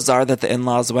wasn't it bizarre that the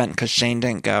in-laws went because Shane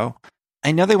didn't go?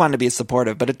 I know they wanted to be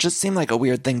supportive, but it just seemed like a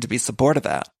weird thing to be supportive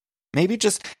at. Maybe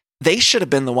just, they should have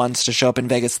been the ones to show up in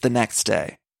Vegas the next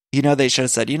day. You know, they should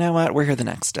have said, you know what, we're here the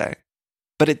next day.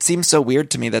 But it seems so weird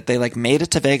to me that they made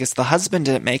it to Vegas. The husband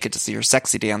didn't make it to see her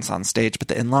sexy dance on stage, but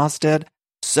the in-laws did.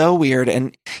 So weird.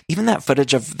 And even that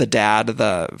footage of the dad,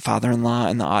 the father-in-law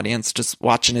in the audience, just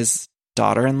watching his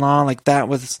daughter-in-law, that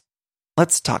was,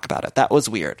 let's talk about it. That was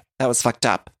weird. That was fucked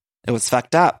up. It was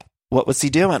fucked up. What was he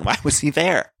doing? Why was he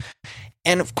there?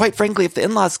 And quite frankly, if the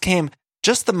in-laws came,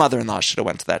 just the mother-in-law should have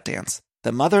went to that dance.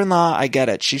 The mother-in-law, I get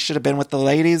it. She should have been with the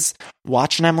ladies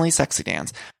watching Emily sexy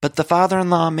dance. But the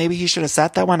father-in-law, maybe he should have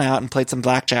sat that one out and played some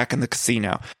blackjack in the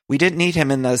casino. We didn't need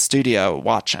him in the studio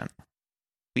watching.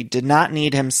 We did not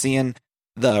need him seeing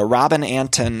the Robin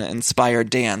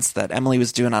Anton-inspired dance that Emily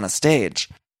was doing on a stage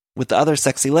with the other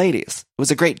sexy ladies. It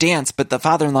was a great dance, but the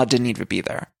father-in-law didn't need to be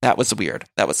there. That was weird.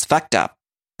 That was fucked up.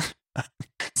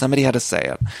 Somebody had to say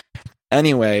it.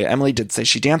 Anyway, Emily did say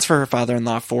she danced for her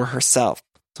father-in-law for herself.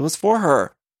 So it was for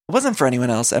her. It It wasn't for anyone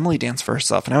else. Emily danced for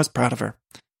herself, and I was proud of her.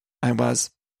 I was.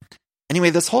 Anyway,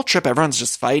 this whole trip, everyone's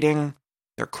just fighting.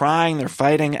 They're crying, they're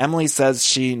fighting. Emily says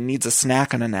she needs a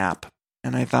snack and a nap.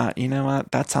 And I thought, you know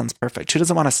what? That sounds perfect. Who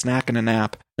doesn't want a snack and a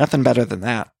nap? Nothing better than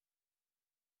that.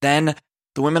 Then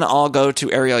the women all go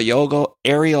to aerial yoga.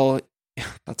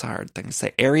 That's a hard thing to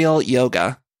say. Aerial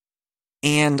yoga.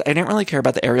 And I didn't really care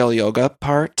about the aerial yoga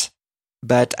part,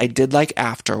 but I did like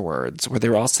afterwards where they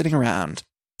were all sitting around.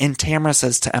 And Tamra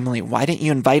says to Emily, why didn't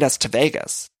you invite us to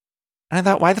Vegas? And I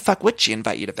thought, why the fuck would she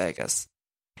invite you to Vegas?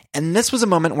 And this was a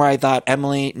moment where I thought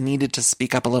Emily needed to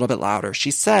speak up a little bit louder. She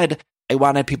said, I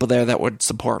wanted people there that would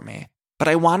support me. But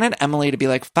I wanted Emily to be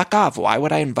like, fuck off. Why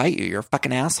would I invite you? You're a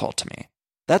fucking asshole to me.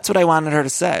 That's what I wanted her to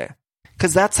say.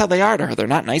 Because that's how they are to her. They're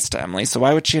not nice to Emily, so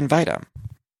why would she invite him?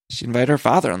 She'd invite her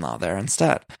father-in-law there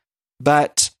instead.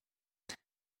 But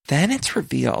then it's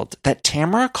revealed that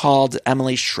Tamara called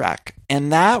Emily Shrek.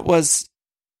 And that was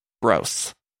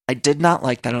gross. I did not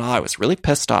like that at all. I was really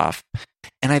pissed off.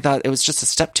 And I thought it was just a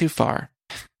step too far.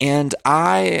 And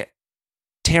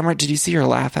Tamara, did you see her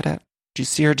laugh at it? Did you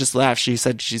see her just laugh? She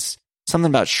said she's something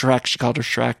about Shrek. She called her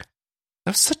Shrek.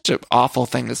 That was such an awful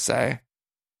thing to say.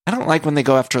 I don't like when they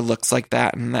go after looks like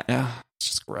that. And that, it's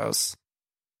just gross.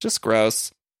 Just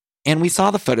gross. And we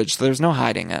saw the footage, so there's no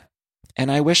hiding it.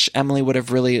 And I wish Emily would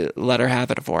have really let her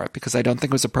have it for it, because I don't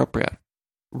think it was appropriate.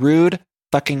 Rude,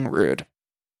 fucking rude.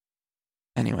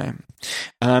 Anyway,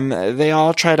 they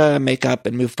all try to make up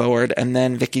and move forward, and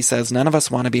then Vicky says, none of us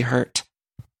want to be hurt.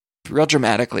 Real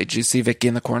dramatically. Did you see Vicky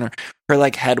in the corner? Her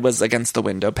head was against the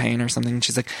window pane or something, and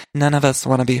she's like, none of us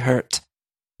want to be hurt.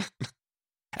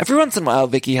 Every once in a while,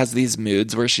 Vicky has these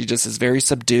moods where she just is very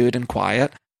subdued and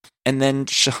quiet, and then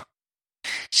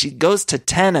she goes to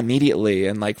 10 immediately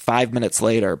and 5 minutes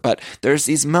later, but there's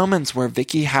these moments where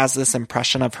Vicky has this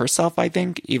impression of herself, I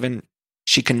think, even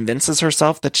she convinces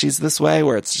herself that she's this way,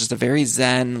 where it's just a very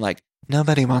zen,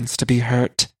 nobody wants to be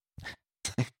hurt.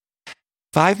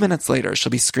 5 minutes later, she'll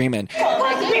be screaming, Be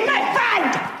my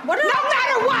friend! No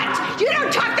matter what! You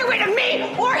don't talk the way to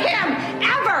me or him,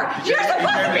 ever! You're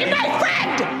supposed to be my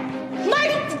friend!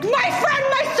 My friend,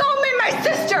 my soulmate, my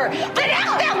sister! Then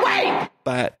act that way!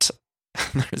 But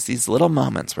there's these little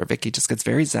moments where Vicky just gets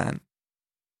very zen.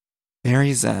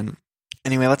 Very zen.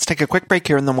 Anyway, let's take a quick break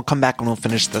here, and then we'll come back and we'll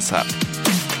finish this up.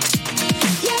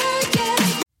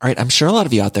 All right, I'm sure a lot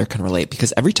of you out there can relate,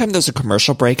 because every time there's a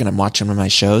commercial break and I'm watching one of my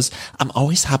shows, I'm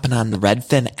always hopping on the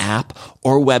Redfin app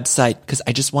or website because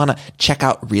I just want to check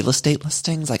out real estate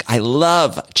listings. I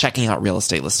love checking out real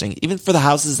estate listings, even for the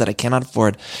houses that I cannot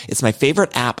afford. It's my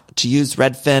favorite app to use,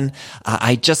 Redfin.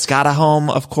 I just got a home,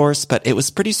 of course, but it was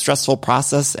a pretty stressful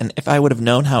process. And if I would have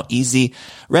known how easy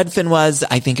Redfin was,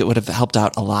 I think it would have helped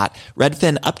out a lot.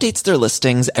 Redfin updates their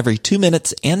listings every 2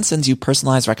 minutes and sends you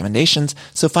personalized recommendations.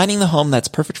 So finding the home that's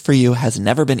perfect for you has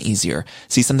never been easier.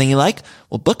 See something you like?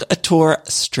 Well, book a tour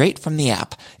straight from the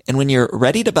app. And when you're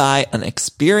ready to buy, an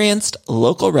experienced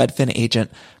local Redfin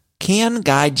agent can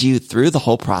guide you through the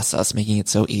whole process, making it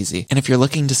so easy. And if you're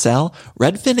looking to sell,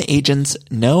 Redfin agents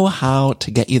know how to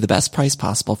get you the best price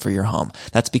possible for your home.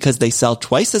 That's because they sell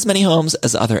twice as many homes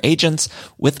as other agents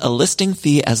with a listing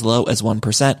fee as low as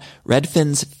 1%.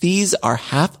 Redfin's fees are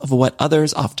half of what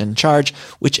others often charge,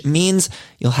 which means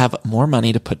you'll have more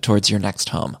money to put towards your next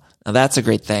home. Now that's a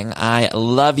great thing. I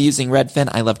love using Redfin.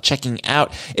 I love checking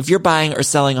out. If you're buying or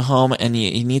selling a home and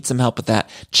you need some help with that,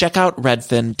 check out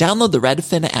Redfin. Download the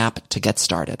Redfin app to get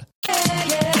started.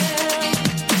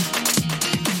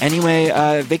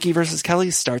 Anyway, Vicky versus Kelly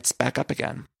starts back up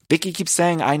again. Vicky keeps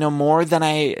saying, I know more than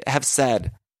I have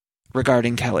said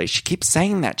regarding Kelly. She keeps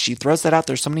saying that. She throws that out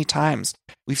there so many times.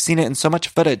 We've seen it in so much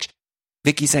footage.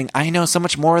 Vicky saying, I know so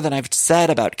much more than I've said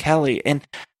about Kelly. And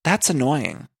that's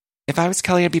annoying. If I was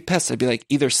Kelly, I'd be pissed. I'd be like,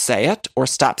 either say it or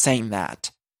stop saying that.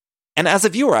 And as a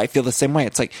viewer, I feel the same way.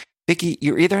 It's like, Vicky,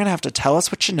 you're either going to have to tell us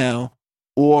what you know,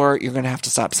 or you're going to have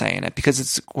to stop saying it, because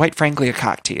it's quite frankly a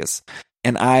cock tease.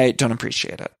 And I don't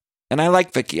appreciate it. And I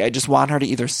like Vicky. I just want her to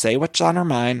either say what's on her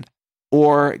mind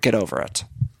or get over it.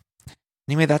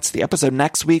 Anyway, that's the episode.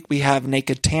 Next week, we have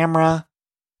Naked Tamra,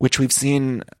 which we've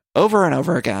seen over and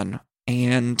over again.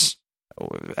 And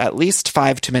at least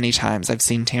 5 too many times I've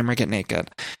seen Tamra get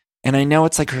naked. And I know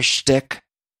it's like her shtick,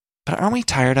 but aren't we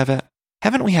tired of it?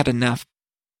 Haven't we had enough?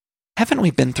 Haven't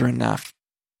we been through enough?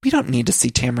 We don't need to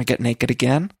see Tamra get naked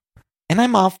again. And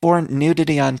I'm all for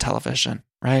nudity on television,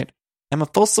 right? I'm a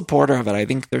full supporter of it. I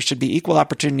think there should be equal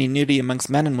opportunity nudity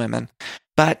amongst men and women.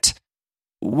 But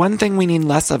one thing we need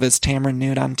less of is Tamra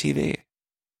nude on TV. I've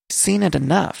seen it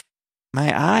enough.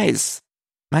 My eyes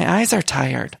are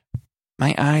tired.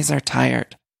 My eyes are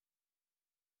tired.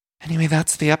 Anyway,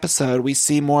 that's the episode. We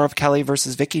see more of Kelly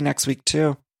versus Vicky next week,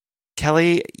 too.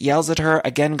 Kelly yells at her,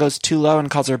 again goes too low and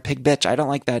calls her a pig bitch. I don't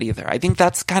like that either. I think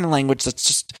that's the kind of language that's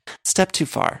just a step too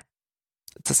far.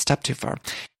 It's a step too far.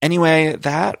 Anyway,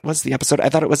 that was the episode. I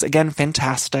thought it was, again,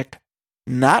 fantastic.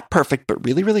 Not perfect, but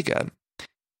really, really good.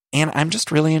 And I'm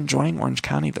just really enjoying Orange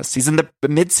County this season. The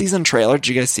mid-season trailer, did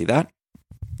you guys see that?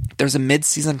 There's a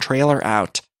mid-season trailer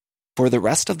out for the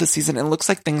rest of the season, and it looks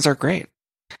like things are great.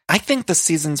 I think this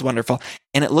season's wonderful,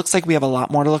 and it looks like we have a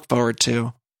lot more to look forward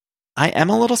to. I am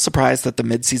a little surprised that the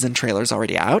mid-season trailer's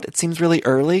already out. It seems really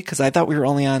early, because I thought we were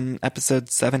only on episode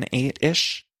 7,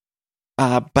 8-ish.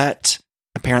 But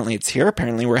apparently it's here.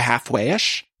 Apparently we're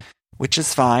halfway-ish, which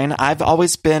is fine. I've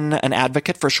always been an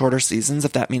advocate for shorter seasons,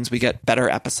 if that means we get better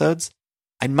episodes.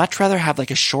 I'd much rather have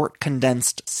like a short,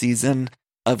 condensed season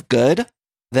of good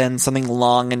than something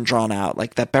long and drawn out.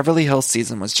 Like that Beverly Hills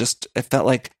season was just, it felt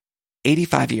like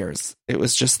 85 years. It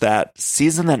was just that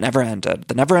season that never ended.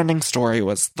 The never-ending story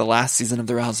was the last season of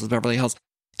The Real Housewives of Beverly Hills.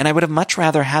 And I would have much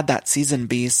rather had that season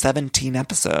be 17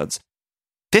 episodes,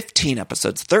 15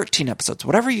 episodes, 13 episodes,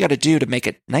 whatever you got to do to make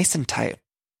it nice and tight.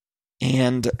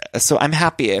 And so I'm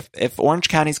happy if Orange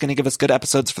County is going to give us good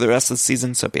episodes for the rest of the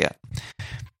season, so be it.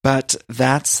 But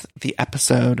that's the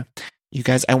episode. You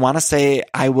guys, I want to say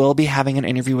I will be having an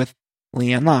interview with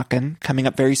Leanne Locken coming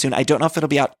up very soon. I don't know if it'll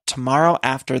be out tomorrow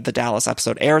after the Dallas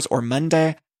episode airs or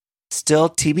Monday. Still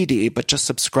TBD, but just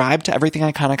subscribe to Everything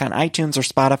Iconic on iTunes or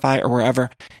Spotify or wherever,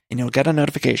 and you'll get a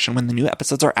notification when the new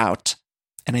episodes are out.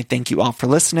 And I thank you all for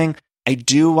listening. I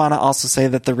do want to also say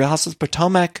that the Real Housewives of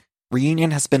Potomac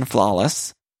reunion has been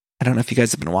flawless. I don't know if you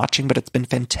guys have been watching, but it's been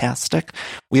fantastic.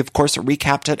 We, of course,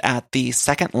 recapped it at the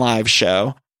second live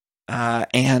show.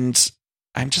 And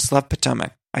I just love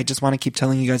Potomac. I just want to keep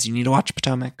telling you guys you need to watch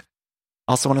Potomac.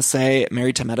 Also want to say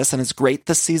Married to Medicine is great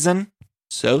this season.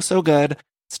 So good.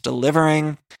 It's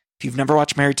delivering. If you've never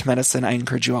watched Married to Medicine, I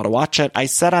encourage you all to watch it. I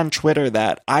said on Twitter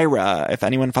that Ira, if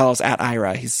anyone follows at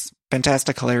Ira, he's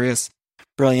fantastic, hilarious,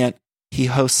 brilliant. He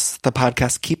hosts the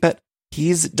podcast Keep It.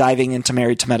 He's diving into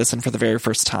Married to Medicine for the very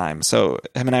first time. So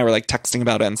him and I were like texting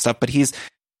about it and stuff, but he's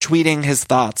tweeting his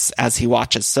thoughts as he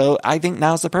watches. So I think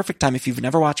now's the perfect time. If you've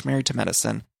never watched Married to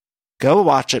Medicine, go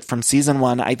watch it from season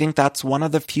 1. I think that's one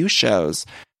of the few shows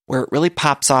where it really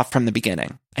pops off from the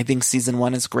beginning. I think season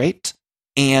 1 is great.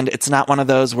 And it's not one of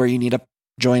those where you need to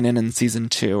join in season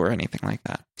 2 or anything like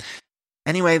that.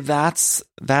 Anyway, that's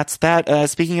that.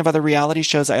 Speaking of other reality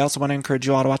shows, I also want to encourage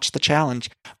you all to watch The Challenge.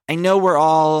 I know we're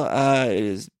all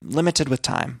limited with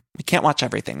time. We can't watch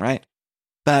everything, right?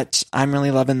 But I'm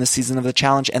really loving this season of The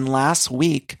Challenge. And last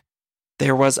week,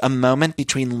 there was a moment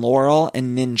between Laurel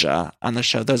and Ninja on the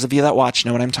show. Those of you that watch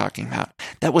know what I'm talking about.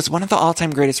 That was one of the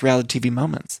all-time greatest reality TV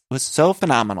moments. It was so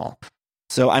phenomenal.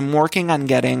 So I'm working on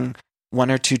getting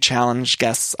 1 or 2 challenge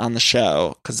guests on the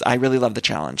show because I really love The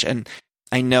Challenge. And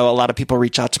I know a lot of people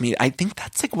reach out to me. I think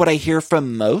that's like what I hear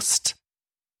from most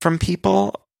from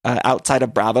people outside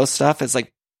of Bravo stuff is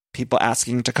like people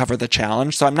asking to cover The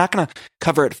Challenge. So I'm not going to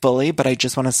cover it fully, but I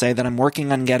just want to say that I'm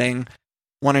working on getting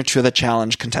 1 or 2 of the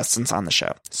challenge contestants on the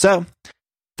show. So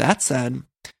that said,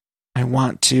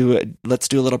 let's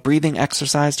do a little breathing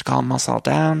exercise to calm us all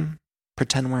down.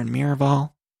 Pretend we're in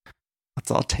Miraval.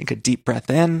 Let's all take a deep breath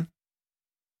in.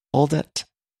 Hold it.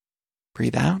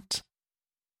 Breathe out.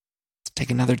 Let's take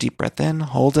another deep breath in.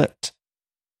 Hold it.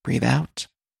 Breathe out.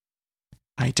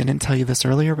 I didn't tell you this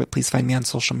earlier, but please find me on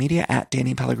social media at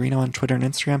Danny Pellegrino on Twitter and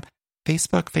Instagram.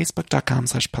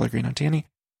 Facebook.com/PellegrinoDanny. If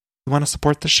you want to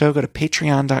support the show, go to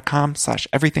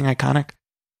patreon.com/everythingiconic.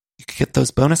 You can get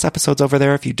those bonus episodes over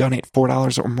there if you donate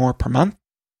 $4 or more per month.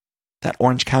 That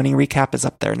Orange County recap is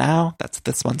up there now. That's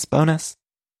this month's bonus.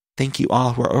 Thank you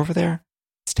all who are over there.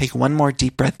 Let's take one more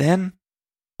deep breath in.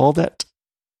 Hold it.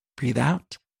 Breathe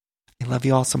out. I love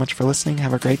you all so much for listening.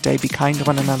 Have a great day. Be kind to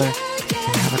one another. And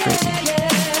have a great week.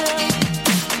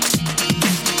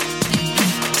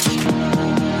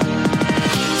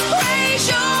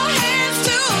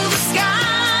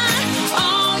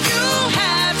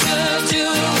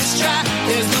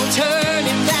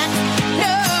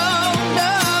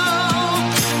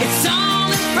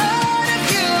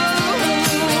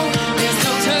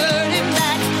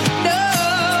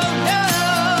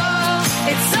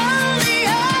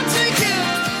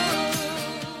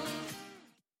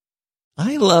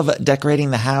 I love decorating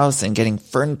the house and getting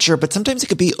furniture, but sometimes it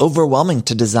could be overwhelming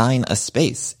to design a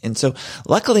space. And so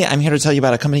luckily I'm here to tell you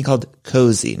about a company called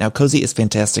Cozy. Now Cozy is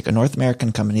fantastic, a North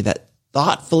American company that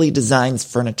thoughtfully designs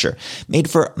furniture made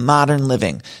for modern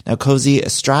living. Now, Cozy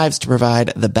strives to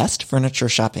provide the best furniture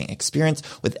shopping experience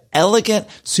with elegant,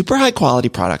 super high quality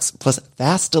products, plus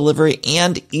fast delivery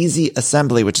and easy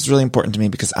assembly, which is really important to me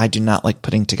because I do not like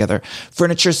putting together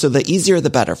furniture. So the easier, the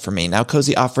better for me. Now,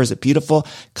 Cozy offers beautiful,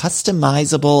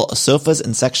 customizable sofas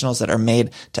and sectionals that are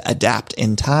made to adapt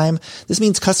in time. This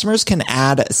means customers can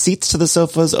add seats to the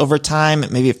sofas over time.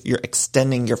 Maybe if you're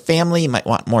extending your family, you might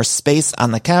want more space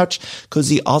on the couch.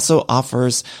 Cozy also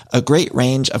offers a great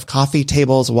range of coffee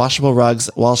tables, washable rugs,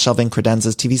 wall shelving,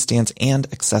 credenzas, TV stands,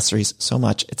 and accessories. So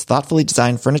much. It's thoughtfully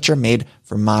designed furniture made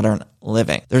for modern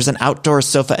living. There's an outdoor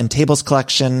sofa and tables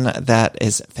collection that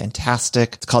is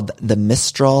fantastic. It's called the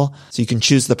Mistral. So you can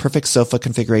choose the perfect sofa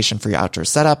configuration for your outdoor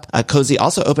setup. Cozy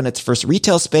also opened its first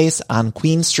retail space on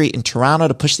Queen Street in Toronto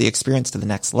to push the experience to the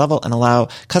next level and allow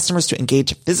customers to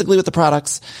engage physically with the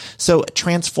products. So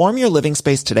transform your living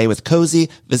space today with Cozy.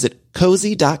 Visit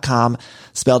Cozy.com,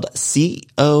 spelled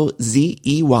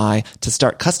COZEY, to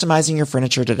start customizing your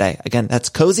furniture today. Again, that's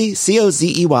Cozy,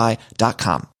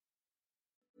 COZEY.com.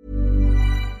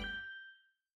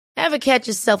 Ever catch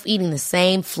yourself eating the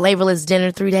same flavorless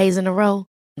dinner 3 days in a row?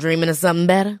 Dreaming of something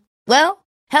better? Well,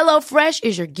 HelloFresh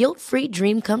is your guilt-free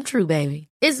dream come true, baby.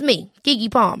 It's me,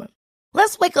 Keke Palmer.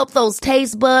 Let's wake up those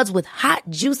taste buds with hot,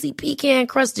 juicy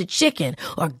pecan-crusted chicken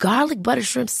or garlic butter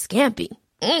shrimp scampi.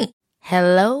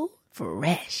 Hello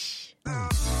Fresh.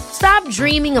 Stop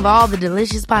dreaming of all the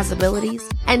delicious possibilities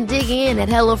and dig in at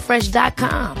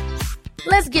HelloFresh.com.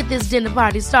 Let's get this dinner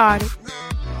party started.